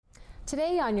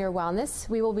Today on Your Wellness,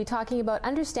 we will be talking about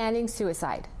understanding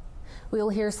suicide. We will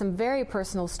hear some very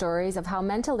personal stories of how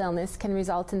mental illness can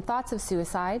result in thoughts of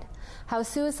suicide, how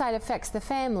suicide affects the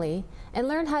family, and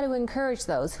learn how to encourage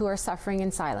those who are suffering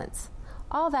in silence.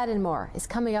 All that and more is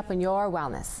coming up in Your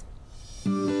Wellness.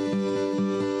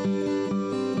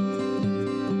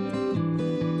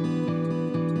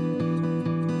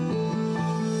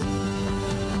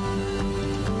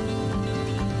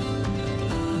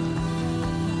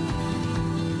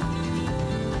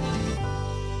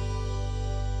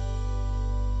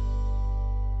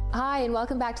 Hi, and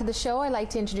welcome back to the show. I'd like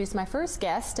to introduce my first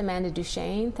guest, Amanda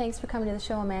Duchesne. Thanks for coming to the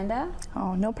show, Amanda.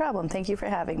 Oh, no problem. Thank you for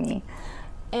having me.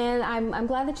 And I'm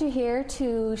glad that you're here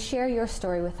to share your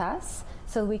story with us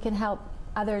so we can help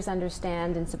others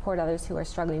understand and support others who are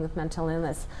struggling with mental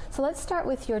illness. So let's start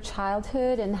with your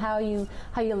childhood and how you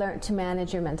learned to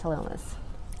manage your mental illness.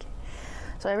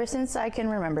 So ever since I can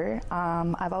remember,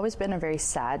 I've always been a very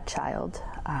sad child.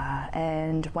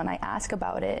 And when I ask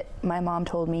about it, my mom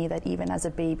told me that even as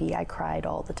a baby, I cried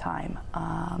all the time,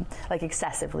 like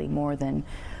excessively, more than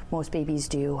most babies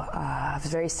do. I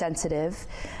was very sensitive.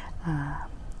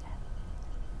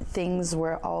 Things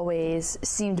were always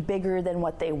seemed bigger than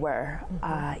what they were.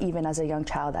 Even as a young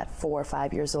child at 4 or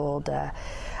 5 years old,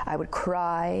 I would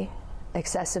cry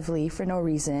excessively for no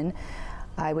reason.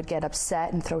 I would get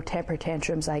upset and throw temper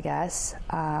tantrums, I guess.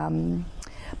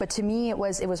 But to me, it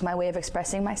was my way of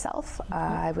expressing myself.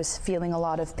 I was feeling a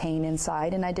lot of pain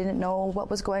inside, and I didn't know what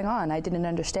was going on. I didn't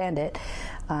understand it.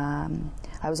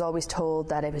 I was always told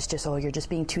that it was just, you're just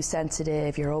being too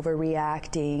sensitive, you're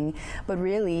overreacting. But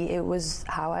really, it was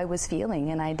how I was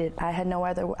feeling, and I had no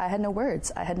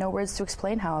words. I had no words to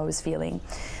explain how I was feeling.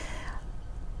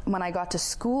 When I got to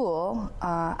school,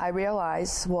 I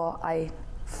realized,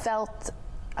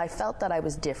 I felt that I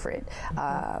was different.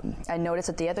 I noticed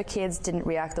that the other kids didn't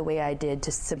react the way I did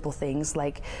to simple things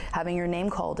like having your name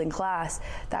called in class.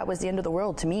 That was the end of the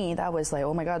world to me. That was like,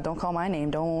 oh my God, don't call my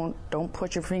name. Don't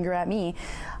put your finger at me.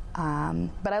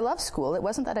 But I love school. It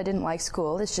wasn't that I didn't like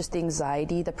school. It's just the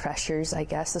anxiety, the pressures, I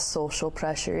guess, the social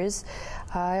pressures.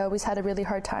 I always had a really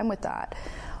hard time with that.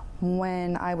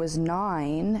 When I was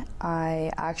 9,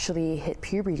 I actually hit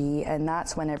puberty, and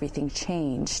that's when everything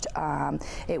changed.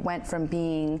 It went from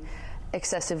being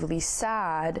excessively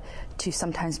sad to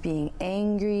sometimes being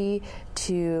angry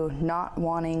to not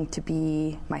wanting to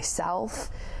be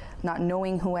myself, not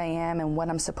knowing who I am and what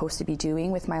I'm supposed to be doing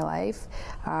with my life.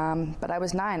 But I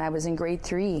was 9, I was in grade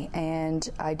 3, and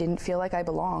I didn't feel like I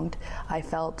belonged. I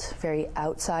felt very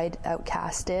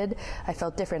outcasted. I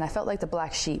felt different. I felt like the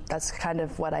black sheep. That's kind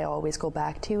of what I always go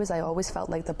back to, is I always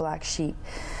felt like the black sheep.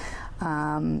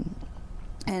 And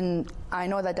I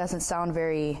know that doesn't sound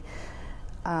very,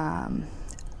 I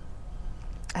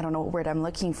don't know what word I'm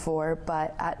looking for,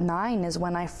 but at 9 is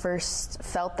when I first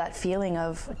felt that feeling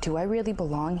of, do I really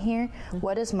belong here?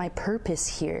 What is my purpose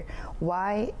here?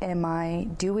 Why am I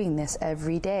doing this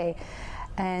every day?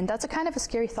 And that's a kind of a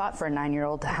scary thought for a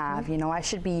 9-year-old to have. I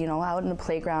should be, out in the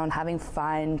playground having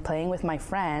fun, playing with my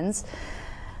friends.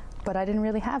 But I didn't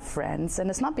really have friends, and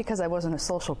it's not because I wasn't a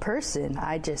social person.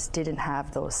 I just didn't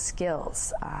have those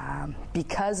skills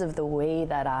because of the way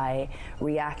that I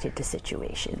reacted to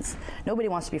situations. Nobody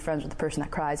wants to be friends with the person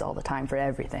that cries all the time for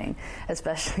everything,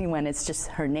 especially when it's just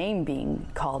her name being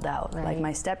called out. Right. Like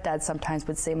my stepdad sometimes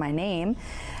would say my name,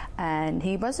 and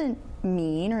he wasn't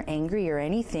mean or angry or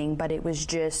anything, but it was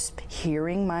just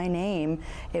hearing my name.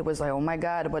 It was like, oh my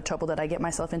God, what trouble did I get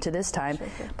myself into this time? Sure.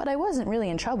 But I wasn't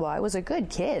really in trouble. I was a good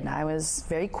kid. I was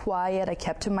very quiet. I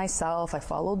kept to myself. I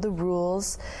followed the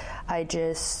rules. I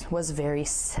just was very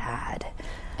sad.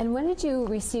 And when did you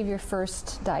receive your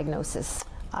first diagnosis?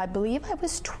 I believe I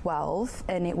was 12,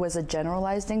 and it was a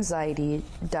generalized anxiety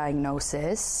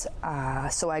diagnosis.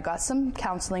 So I got some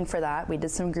counseling for that. We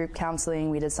did some group counseling.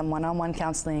 We did some one-on-one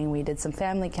counseling. We did some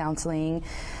family counseling.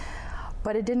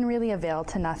 But it didn't really avail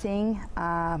to nothing.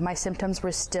 My symptoms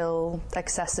were still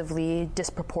excessively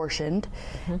disproportioned,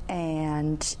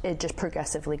 and it just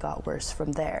progressively got worse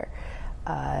from there.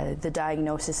 The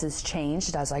diagnosis has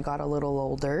changed as I got a little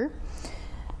older.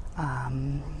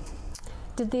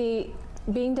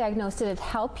 Being diagnosed, did it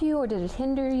help you or did it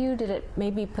hinder you? Did it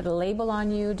maybe put a label on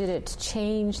you? Did it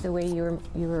change the way you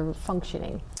were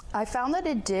functioning? I found that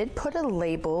it did put a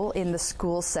label in the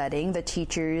school setting. The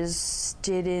teachers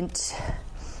didn't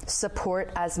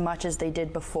support as much as they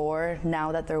did before,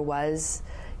 now that there was,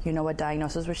 a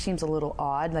diagnosis, which seems a little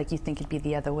odd, like you think it'd be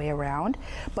the other way around.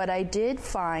 But I did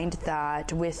find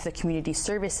that with the community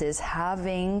services,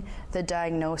 having the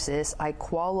diagnosis, I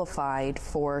qualified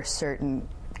for certain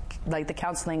like the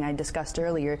counseling I discussed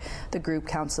earlier, the group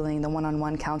counseling, the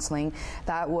one-on-one counseling,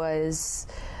 that was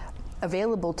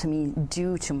available to me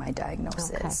due to my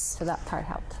diagnosis. Okay, so that part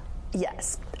helped.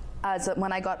 Yes.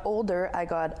 When I got older, I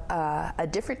got a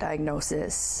different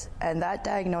diagnosis, and that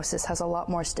diagnosis has a lot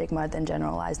more stigma than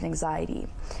generalized anxiety.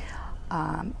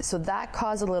 So that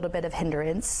caused a little bit of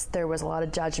hindrance. There was a lot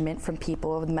of judgment from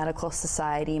people of the medical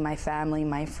society, my family,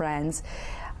 my friends.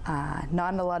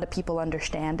 Not a lot of people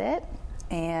understand it,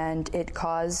 and it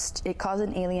caused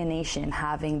an alienation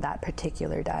having that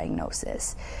particular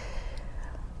diagnosis.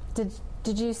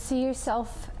 Did you see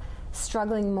yourself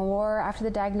struggling more after the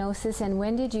diagnosis, and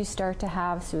when did you start to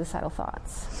have suicidal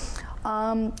thoughts?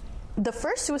 The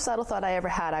first suicidal thought I ever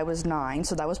had, I was 9,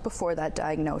 so that was before that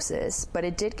diagnosis, but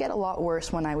it did get a lot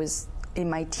worse when I was in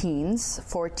my teens,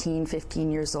 14,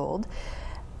 15 years old.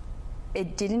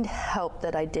 It didn't help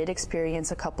that I did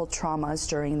experience a couple traumas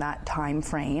during that time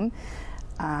frame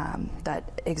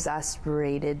that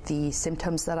exacerbated the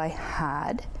symptoms that I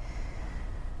had.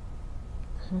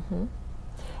 Mm-hmm.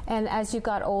 And as you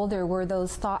got older, were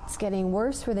those thoughts getting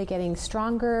worse? Were they getting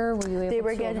stronger? Were you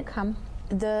able to overcome?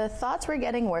 The thoughts were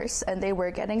getting worse, and they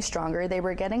were getting stronger. They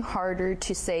were getting harder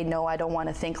to say, no, I don't want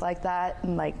to think like that.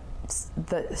 And like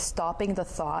stopping the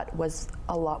thought was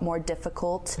a lot more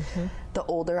difficult the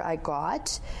older I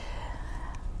got.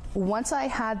 Once I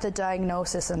had the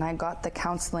diagnosis and I got the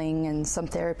counseling and some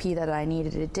therapy that I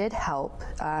needed, it did help.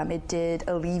 It did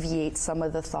alleviate some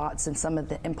of the thoughts and some of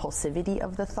the impulsivity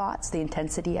of the thoughts, the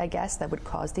intensity, I guess, that would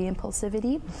cause the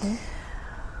impulsivity. Mm-hmm.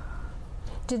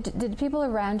 Did people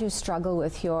around you struggle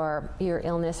with your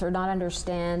illness or not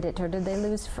understand it, or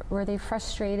were they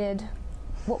frustrated?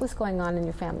 What was going on in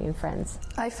your family and friends?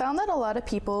 I found that a lot of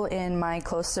people in my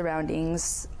close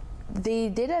surroundings, they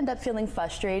did end up feeling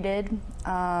frustrated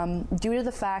due to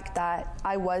the fact that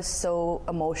I was so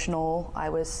emotional.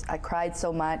 I cried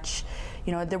so much.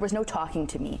 You know, there was no talking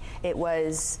to me. It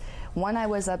was when I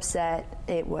was upset,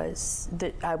 I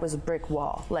was a brick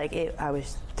wall. Like I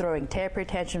was throwing temper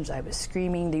tantrums. I was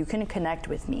screaming. You couldn't connect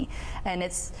with me, and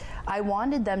I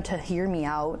wanted them to hear me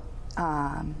out,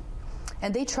 and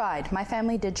they tried. My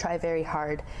family did try very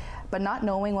hard. But not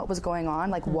knowing what was going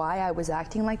on, like why I was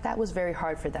acting like that, was very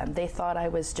hard for them. They thought I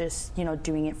was just,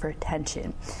 doing it for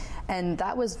attention. And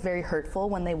that was very hurtful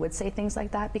when they would say things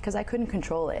like that, because I couldn't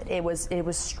control it. It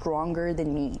was stronger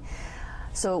than me.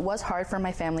 So it was hard for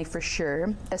my family for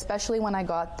sure, especially when I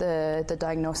got the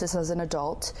diagnosis as an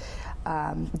adult.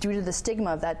 Due to the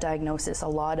stigma of that diagnosis, a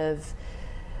lot of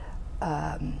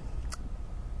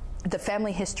the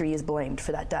family history is blamed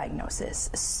for that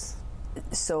diagnosis.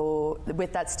 So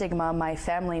with that stigma, my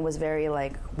family was very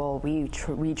like, well, we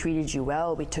treated you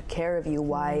well, we took care of you,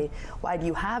 why do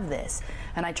you have this?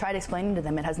 And I tried explaining to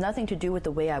them it has nothing to do with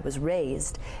the way I was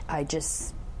raised. I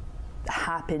just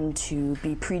happened to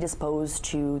be predisposed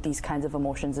to these kinds of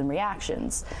emotions and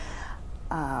reactions.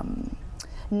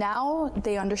 Now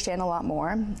they understand a lot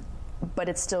more, but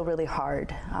it's still really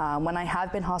hard. When I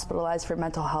have been hospitalized for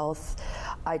mental health,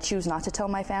 I choose not to tell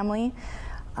my family.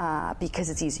 Because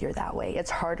it's easier that way. It's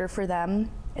harder for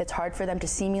them. It's hard for them to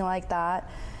see me like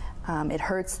that. It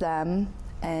hurts them,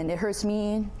 and it hurts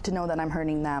me to know that I'm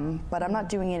hurting them, but I'm not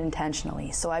doing it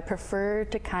intentionally. So I prefer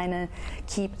to kind of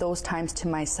keep those times to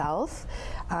myself.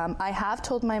 I have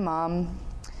told my mom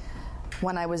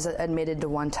when I was admitted to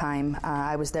one time,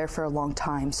 I was there for a long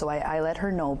time, so I let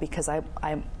her know, because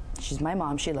she's my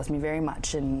mom, she loves me very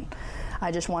much, and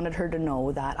I just wanted her to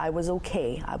know that I was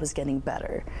okay, I was getting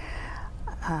better.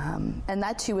 And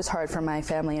that too was hard for my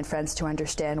family and friends to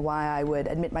understand, why I would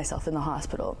admit myself in the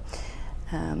hospital.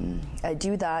 I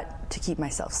do that to keep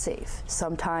myself safe.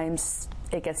 Sometimes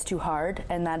it gets too hard,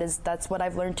 and that's what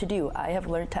I've learned to do. I have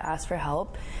learned to ask for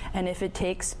help, and if it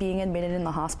takes being admitted in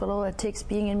the hospital, it takes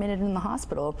being admitted in the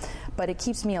hospital, but it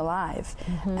keeps me alive.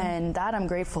 And that I'm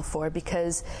grateful for,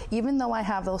 because even though I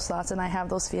have those thoughts and I have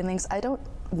those feelings, I don't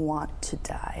want to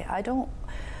die.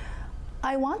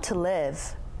 I want to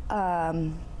live.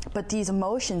 But these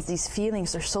emotions, these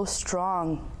feelings are so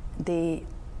strong.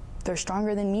 They're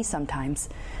stronger than me sometimes.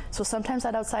 So sometimes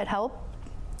that outside help,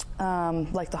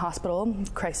 like the hospital,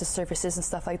 crisis services and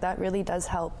stuff like that, really does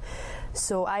help.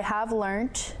 So I have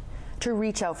learned to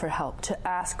reach out for help, to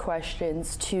ask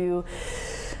questions, to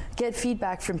get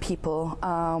feedback from people.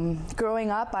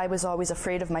 Growing up, I was always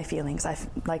afraid of my feelings.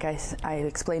 Like I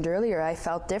explained earlier, I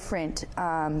felt different,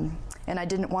 and I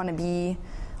didn't want to be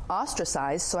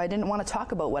ostracized, so I didn't want to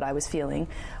talk about what I was feeling.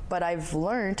 But I've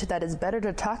learned that it's better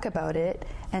to talk about it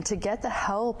and to get the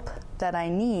help that I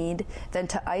need than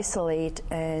to isolate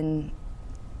and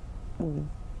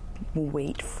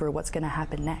wait for what's going to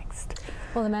happen next.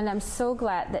 Well, Amanda, I'm so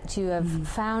glad that you have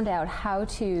found out how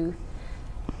to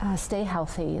stay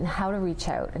healthy and how to reach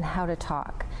out and how to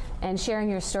talk. And sharing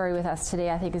your story with us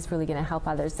today, I think, is really going to help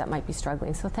others that might be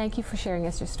struggling. So thank you for sharing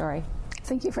us your story.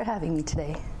 Thank you for having me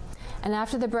today. And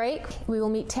after the break, we will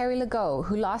meet Terry Legault,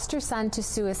 who lost her son to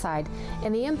suicide,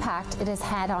 and the impact it has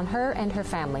had on her and her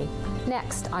family.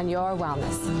 Next on Your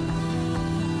Wellness.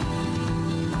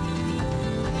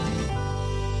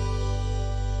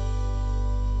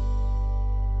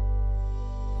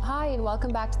 Hi, and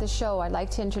welcome back to the show. I'd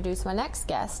like to introduce my next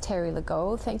guest, Terry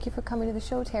Legault. Thank you for coming to the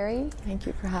show, Terry. Thank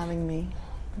you for having me.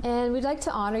 And we'd like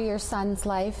to honor your son's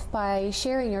life by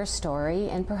sharing your story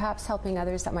and perhaps helping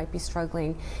others that might be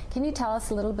struggling. Can you tell us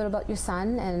a little bit about your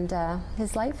son and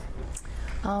his life?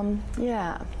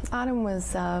 Yeah, Adam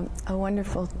was a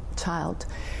wonderful child.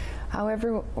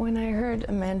 However, when I heard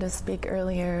Amanda speak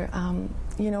earlier,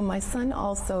 my son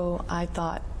also, I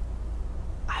thought,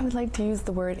 I would like to use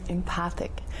the word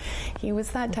empathic. He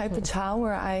was that type of child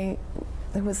where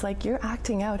it was like, you're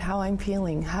acting out how I'm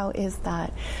feeling. How is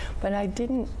that? But I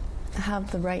didn't have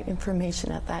the right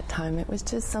information at that time. It was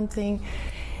just something.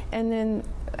 And then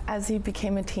as he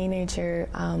became a teenager,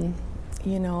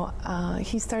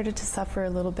 he started to suffer a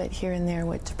little bit here and there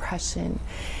with depression.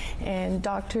 And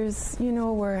doctors,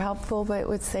 were helpful, but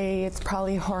would say it's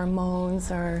probably hormones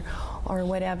or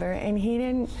whatever. And he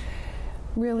didn't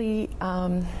really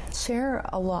share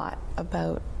a lot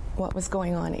about what was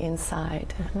going on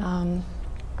inside.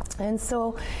 And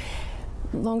so,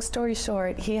 long story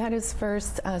short, he had his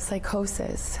first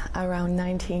psychosis around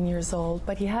 19 years old,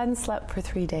 but he hadn't slept for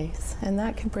 3 days, and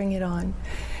that could bring it on.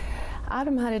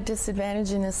 Adam had a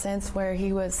disadvantage in a sense where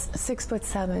he was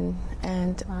 6'7"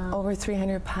 and over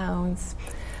 300 pounds.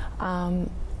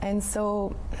 And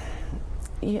so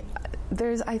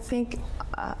there's, I think,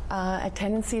 a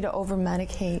tendency to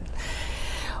over-medicate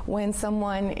when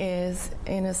someone is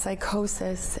in a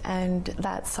psychosis and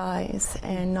that size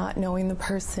and not knowing the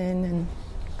person.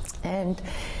 And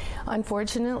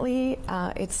unfortunately,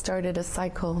 it started a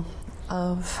cycle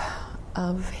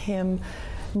of him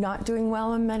not doing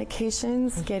well on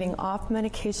medications, getting off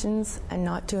medications and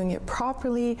not doing it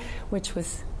properly, which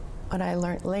was what I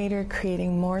learned later,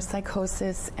 creating more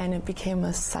psychosis, and it became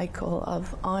a cycle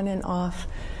of on and off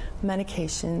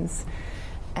medications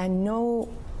and no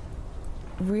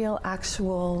real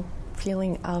actual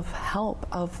feeling of help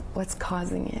of what's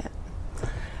causing it,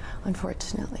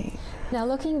 unfortunately. Now,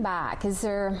 looking back, is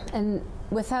there, and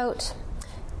without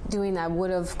doing that would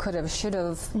have, could have, should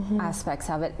have aspects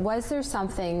of it, was there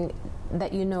something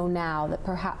that you know now that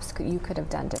perhaps you could have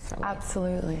done differently?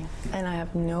 Absolutely, and I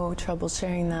have no trouble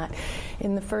sharing that.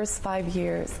 In the first 5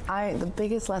 years, the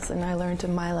biggest lesson I learned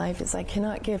in my life is I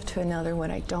cannot give to another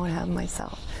what I don't have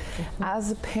myself.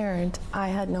 As a parent, I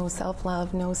had no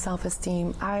self-love, no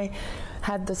self-esteem. I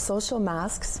had the social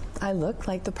masks. I looked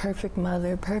like the perfect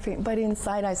mother, but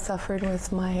inside I suffered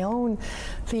with my own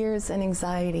fears and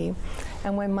anxiety.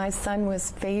 And when my son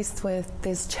was faced with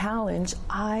this challenge,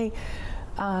 I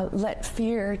let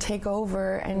fear take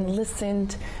over and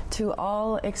listened to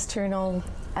all external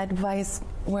advice,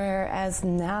 whereas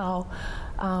now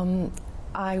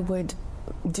I would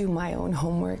do my own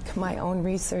homework, my own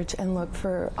research, and look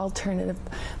for alternative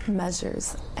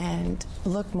measures and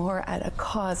look more at a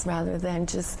cause rather than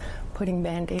just putting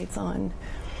Band-Aids on.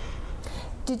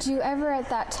 Did you ever at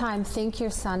that time think your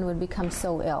son would become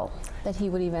so ill that he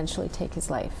would eventually take his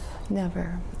life?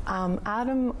 Never.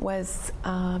 Adam was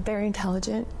very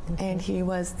intelligent, and he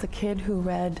was the kid who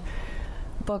read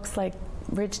books like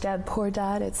Rich Dad, Poor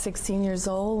Dad at 16 years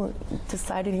old,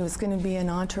 decided he was going to be an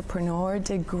entrepreneur,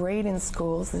 did great in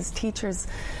schools. His teachers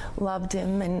loved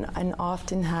him and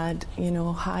often had,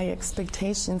 high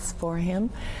expectations for him.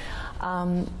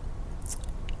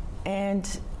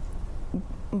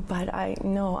 But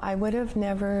I would have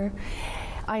never.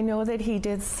 I know that he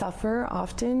did suffer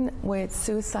often with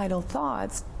suicidal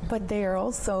thoughts, but they are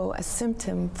also a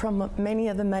symptom from many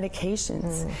of the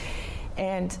medications.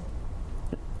 And,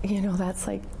 that's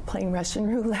like playing Russian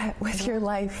roulette with your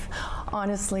life,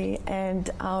 honestly. And,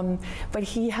 but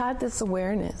he had this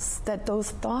awareness that those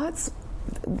thoughts,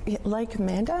 like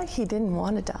Amanda, he didn't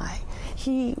want to die.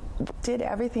 He did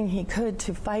everything he could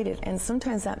to fight it, and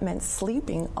sometimes that meant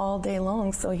sleeping all day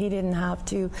long so he didn't have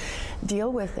to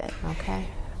deal with it. Okay.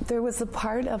 There was a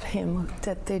part of him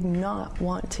that did not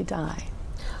want to die.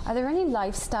 Are there any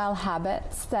lifestyle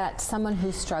habits that someone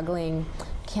who's struggling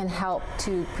can help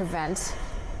to prevent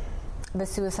the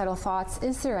suicidal thoughts?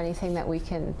 Is there anything that we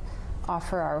can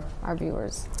offer our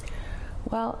viewers?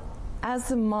 Well,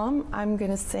 as a mom, I'm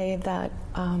going to say that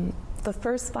the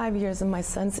first 5 years of my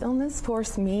son's illness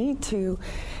forced me to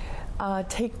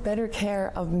take better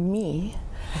care of me.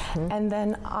 And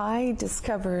then I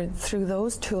discovered through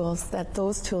those tools that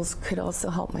those tools could also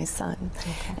help my son.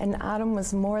 And Adam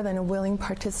was more than a willing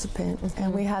participant,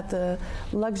 and we had the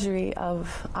luxury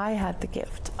of, I had the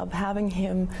gift of having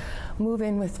him move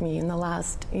in with me in the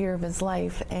last year of his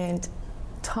life, and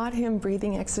taught him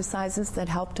breathing exercises that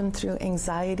helped him through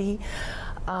anxiety.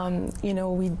 You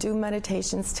know, we do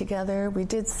meditations together, we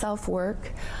did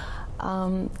self-work.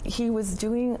 He was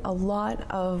doing a lot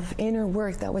of inner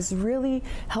work that was really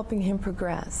helping him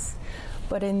progress.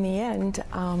 But in the end,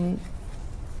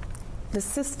 the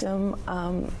system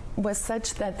was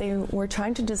such that they were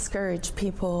trying to discourage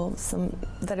people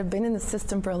that have been in the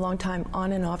system for a long time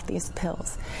on and off these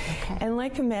pills. And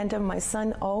like Amanda, my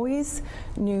son always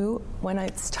knew when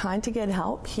it's time to get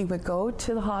help, he would go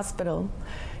to the hospital.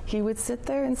 He would sit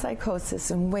there in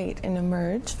psychosis and wait and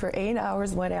emerge for 8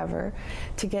 hours, whatever,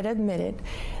 to get admitted.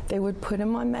 They would put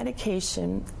him on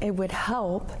medication. It would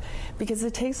help because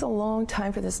it takes a long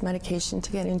time for this medication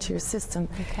to get into your system.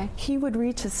 He would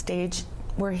reach a stage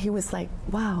where he was like,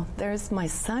 wow, there's my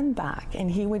son back.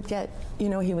 And he would get, you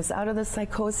know, he was out of the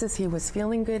psychosis, he was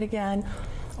feeling good again,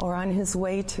 or on his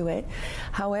way to it.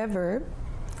 However,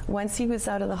 once he was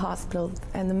out of the hospital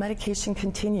and the medication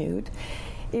continued,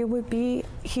 it would be,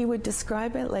 he would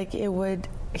describe it like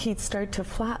he'd start to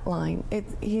flatline.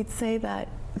 He'd say that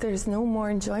there's no more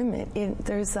enjoyment.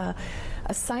 There's a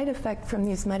side effect from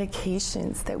these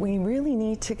medications that we really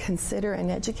need to consider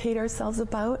and educate ourselves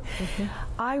about.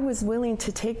 I was willing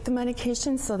to take the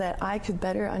medication so that I could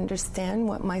better understand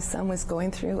what my son was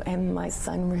going through, and my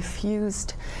son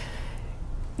refused.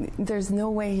 There's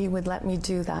no way he would let me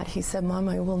do that. He said, Mom,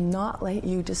 I will not let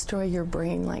you destroy your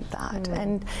brain like that.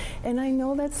 And I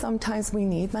know that sometimes we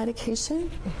need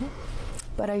medication,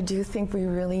 but I do think we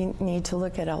really need to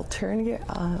look at alternative,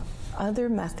 other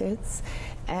methods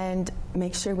and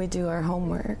make sure we do our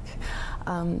homework.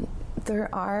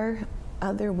 There are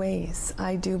other ways,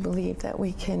 I do believe, that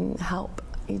we can help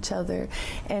each other.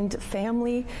 And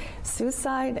family,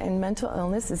 suicide and mental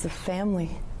illness is a family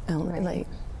illness.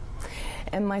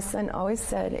 And my son always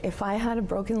said, if I had a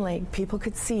broken leg, people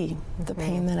could see the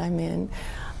pain that I'm in,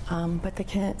 but they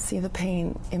can't see the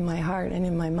pain in my heart and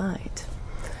in my mind.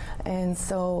 And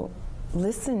so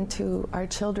listen to our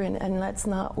children, and let's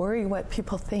not worry what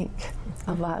people think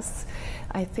of us.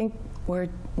 I think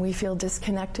we feel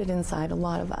disconnected inside, a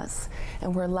lot of us,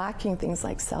 and we're lacking things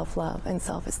like self-love and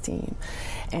self-esteem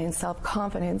and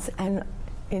self-confidence. And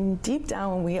in deep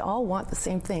down, we all want the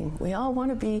same thing. We all want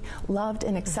to be loved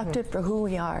and accepted for who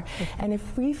we are. And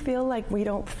if we feel like we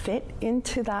don't fit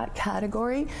into that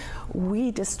category, we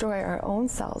destroy our own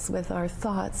selves with our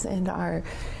thoughts and our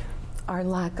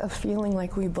lack of feeling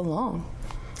like we belong.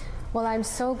 Well, I'm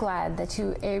so glad that you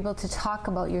were able to talk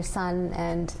about your son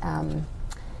and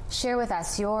share with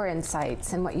us your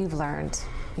insights and what you've learned,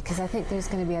 because I think there's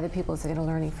going to be other people that are going to be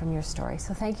learning from your story.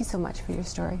 So thank you so much for your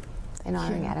story and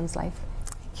honoring Adam's life.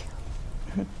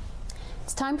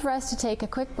 It's time for us to take a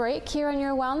quick break here on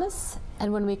Your Wellness,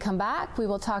 and when we come back, we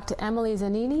will talk to Emily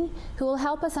Zanini, who will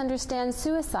help us understand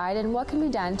suicide and what can be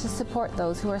done to support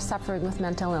those who are suffering with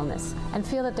mental illness and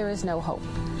feel that there is no hope.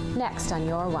 Next on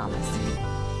Your Wellness.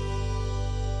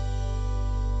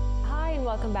 Hi, and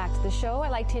welcome back to the show.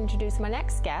 I'd like to introduce my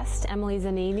next guest, Emily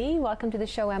Zanini. Welcome to the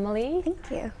show, Emily.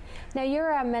 Thank you. Now,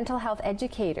 you're a mental health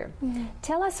educator.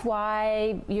 Tell us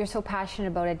why you're so passionate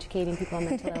about educating people on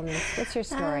mental illness. What's your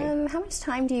story? How much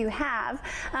time do you have?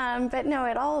 But no,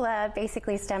 it all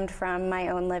basically stemmed from my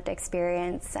own lived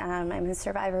experience. I'm a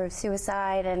survivor of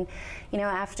suicide, and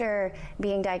after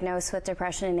being diagnosed with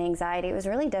depression and anxiety, it was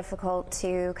really difficult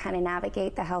to kind of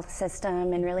navigate the health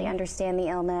system and really understand the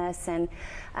illness and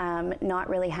not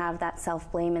really have that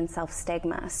self-blame and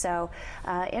self-stigma. So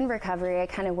in recovery, I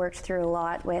kind of worked through a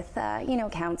lot with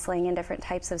counseling and different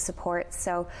types of supports.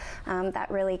 So that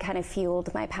really kind of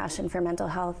fueled my passion for mental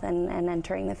health and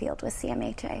entering the field with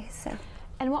CMHA. So.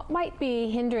 And what might be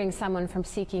hindering someone from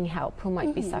seeking help who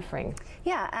might be suffering?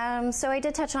 Yeah, so I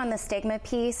did touch on the stigma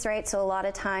piece, right? So a lot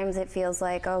of times it feels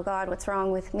like, oh God, what's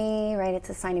wrong with me, right? It's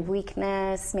a sign of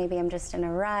weakness. Maybe I'm just in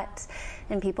a rut.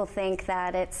 And people think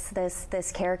that it's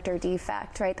this character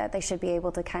defect, right? That they should be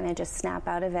able to kind of just snap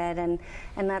out of it. And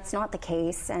that's not the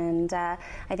case. And I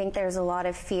think there's a lot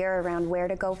of fear around where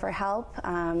to go for help,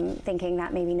 thinking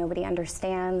that maybe nobody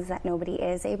understands, that nobody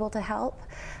is able to help.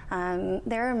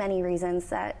 There are many reasons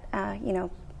that,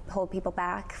 hold people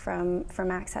back from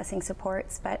accessing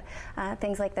supports, but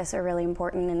things like this are really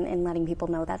important in letting people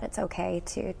know that it's okay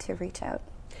to reach out.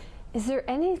 Is there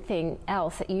anything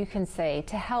else that you can say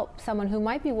to help someone who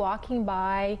might be walking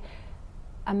by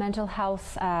a mental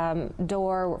health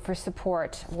door for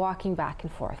support, walking back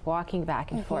and forth,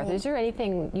 Is there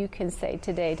anything you can say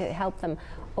today to help them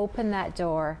open that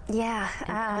door? Yeah.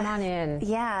 Come on in.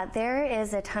 Yeah, there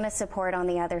is a ton of support on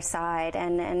the other side,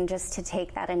 and just to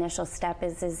take that initial step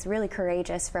is really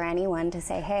courageous for anyone to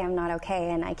say, hey, I'm not okay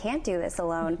and I can't do this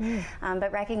alone.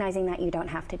 But recognizing that you don't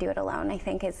have to do it alone, I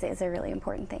think is a really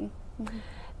important thing.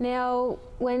 Now,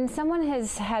 when someone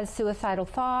has suicidal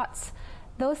thoughts,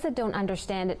 those that don't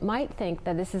understand it might think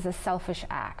that this is a selfish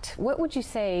act. What would you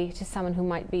say to someone who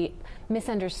might be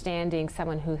misunderstanding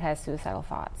someone who has suicidal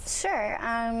thoughts? Sure.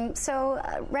 So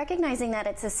recognizing that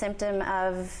it's a symptom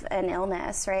of an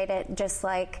illness, right? It just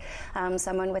like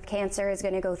someone with cancer is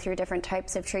going to go through different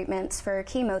types of treatments for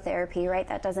chemotherapy, right?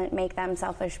 That doesn't make them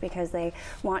selfish because they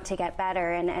want to get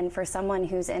better. And for someone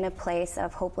who's in a place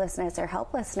of hopelessness or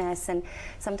helplessness, and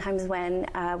sometimes when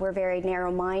we're very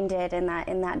narrow-minded in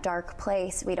that dark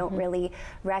place, we don't really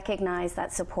recognize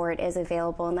that support is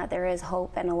available and that there is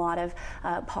hope and a lot of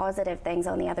positive things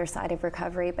on the other side of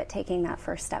recovery. But taking that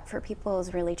first step for people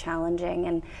is really challenging,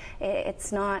 and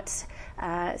it's not,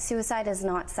 suicide is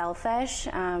not selfish.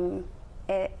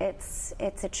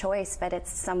 It's a choice, but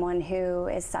it's someone who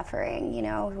is suffering. You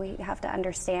know, we have to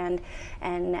understand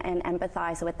and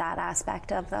empathize with that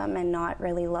aspect of them, and not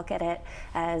really look at it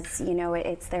as, you know,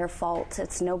 it's their fault.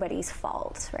 It's nobody's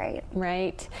fault, right?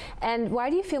 Right. And why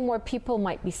do you feel more people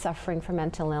might be suffering from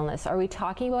mental illness? Are we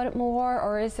talking about it more,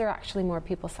 or is there actually more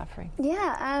people suffering?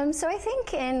 Yeah. So I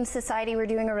think in society we're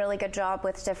doing a really good job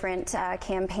with different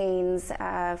campaigns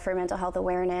for mental health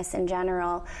awareness in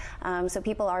general. So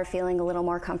people are feeling a little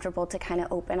more comfortable to kind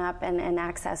of open up and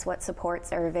access what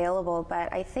supports are available.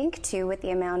 But I think too, with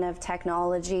the amount of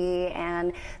technology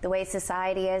and the way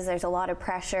society is, there's a lot of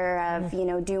pressure of, you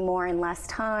know, do more in less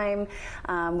time.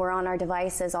 We're on our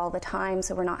devices all the time,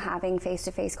 so we're not having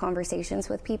face-to-face conversations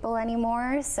with people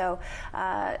anymore. So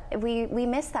we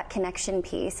miss that connection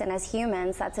piece, and as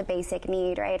humans, that's a basic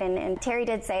need, right? And Terry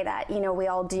did say that, you know, we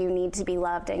all do need to be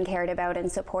loved and cared about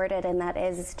and supported, and that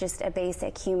is just a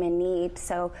basic human need.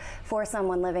 So for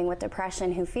someone living with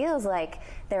depression who feels like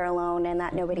they're alone and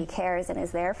that nobody cares and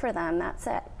is there for them, that's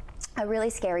a really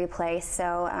scary place.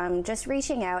 So just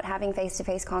reaching out, having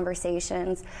face-to-face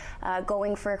conversations,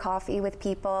 going for coffee with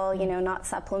people, you know, not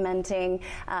supplementing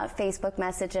Facebook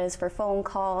messages for phone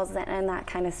calls and that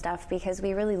kind of stuff, because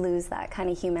we really lose that kind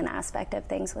of human aspect of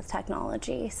things with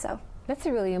technology. So that's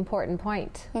a really important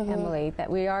point, Emily, that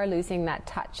we are losing that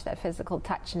touch, that physical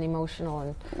touch and emotional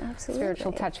and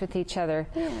spiritual touch with each other.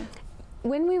 Yeah.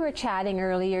 When we were chatting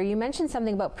earlier, you mentioned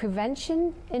something about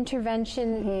prevention,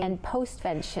 intervention, and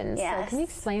postvention. Yes. So can you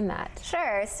explain that?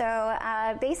 Sure. So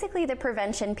basically the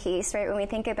prevention piece, right, when we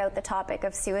think about the topic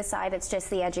of suicide, it's just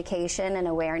the education and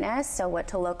awareness. So what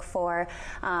to look for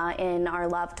in our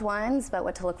loved ones, but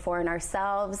what to look for in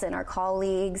ourselves, in our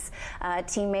colleagues,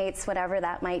 teammates, whatever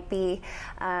that might be.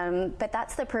 But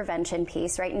that's the prevention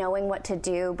piece, right, knowing what to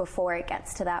do before it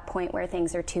gets to that point where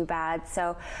things are too bad.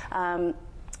 So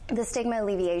the stigma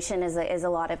alleviation is a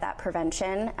lot of that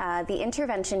prevention. The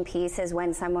intervention piece is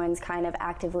when someone's kind of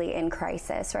actively in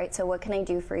crisis, right? So what can I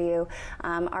do for you?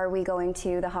 Are we going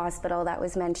to the hospital that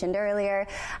was mentioned earlier?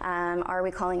 Are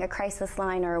we calling a crisis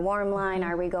line or a warm line?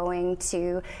 Are we going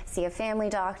to see a family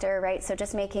doctor, right? So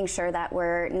just making sure that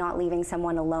we're not leaving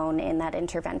someone alone in that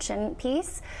intervention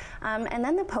piece. And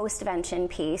then the postvention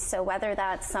piece, so whether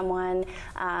that's someone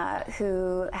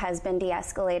who has been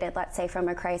de-escalated, let's say from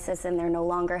a crisis, and they're no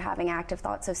longer having active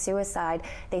thoughts of suicide,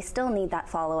 they still need that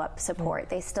follow-up support.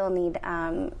 They still need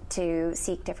to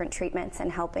seek different treatments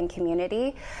and help in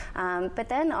community. But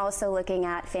then also looking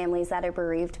at families that are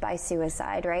bereaved by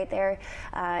suicide, right?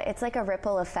 It's like a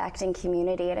ripple effect in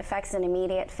community. It affects an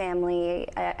immediate family,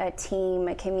 a team,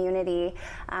 a community,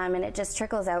 and it just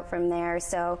trickles out from there.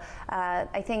 So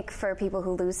I think for people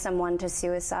who lose someone to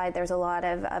suicide, there's a lot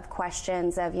of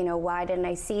questions of, you know, why didn't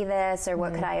I see this, or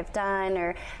what could I have done,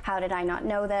 or how did I not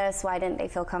know this? Why didn't they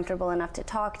feel comfortable enough to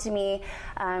talk to me?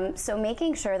 So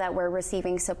making sure that we're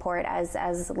receiving support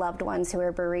as loved ones who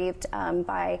are bereaved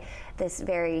by this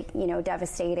very, you know,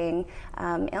 devastating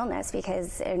illness,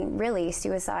 because really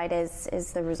suicide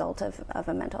is the result of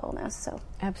a mental illness. So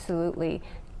absolutely.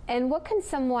 And what can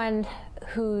someone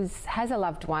who has a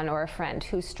loved one or a friend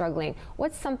who's struggling,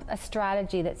 what's a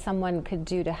strategy that someone could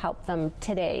do to help them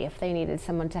today if they needed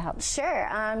someone to help? Sure.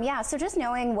 Yeah, so just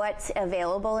knowing what's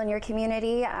available in your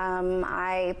community.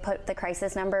 I put the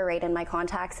crisis number right in my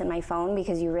contacts in my phone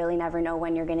because you really never know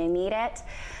when you're going to need it.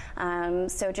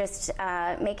 So just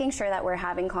making sure that we're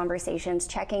having conversations,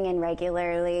 checking in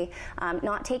regularly,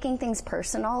 not taking things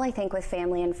personal. I think with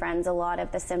family and friends, a lot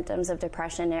of the symptoms of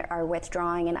depression are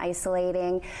withdrawing and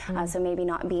isolating, so maybe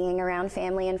not being around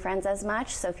family and friends as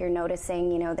much. So if you're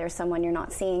noticing, there's someone you're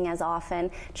not seeing as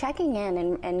often, checking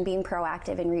in and being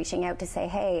proactive and reaching out to say,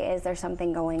 hey, is there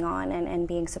something going on, and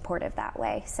being supportive that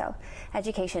way. So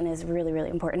education is really, really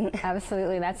important.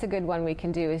 Absolutely. That's a good one we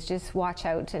can do, is just watch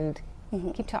out and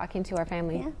keep talking to our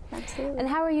family. Yeah, absolutely. And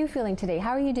how are you feeling today? How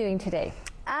are you doing today?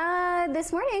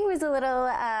 This morning was a little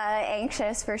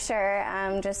anxious for sure,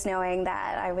 just knowing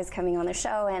that I was coming on the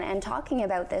show and talking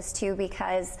about this too,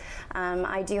 because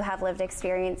I do have lived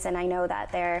experience, and I know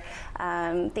that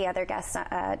the other guests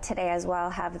today as well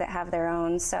have their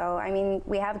own. So I mean,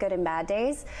 we have good and bad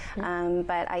days,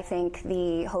 but I think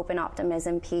the hope and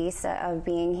optimism piece of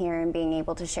being here and being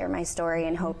able to share my story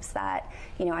in hopes that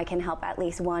I can help at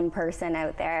least one person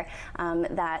out there,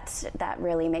 that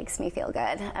really makes me feel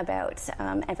good about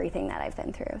everything that I've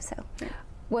been through. So, yeah.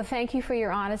 Well, thank you for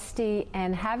your honesty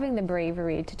and having the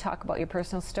bravery to talk about your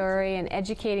personal story and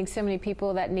educating so many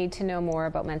people that need to know more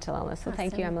about mental illness. So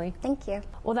Thank you, Emily. Thank you.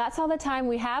 Well, that's all the time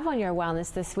we have on Your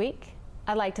Wellness this week.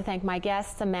 I'd like to thank my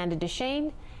guests, Amanda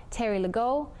Duchesne, Terry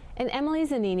Legault, and Emily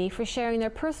Zanini, for sharing their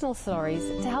personal stories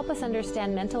to help us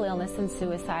understand mental illness and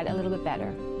suicide a little bit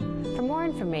better. For more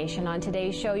information on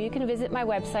today's show, you can visit my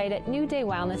website at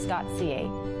newdaywellness.ca.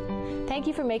 Thank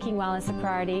you for making wellness a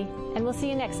priority, and we'll see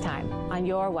you next time on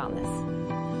Your Wellness.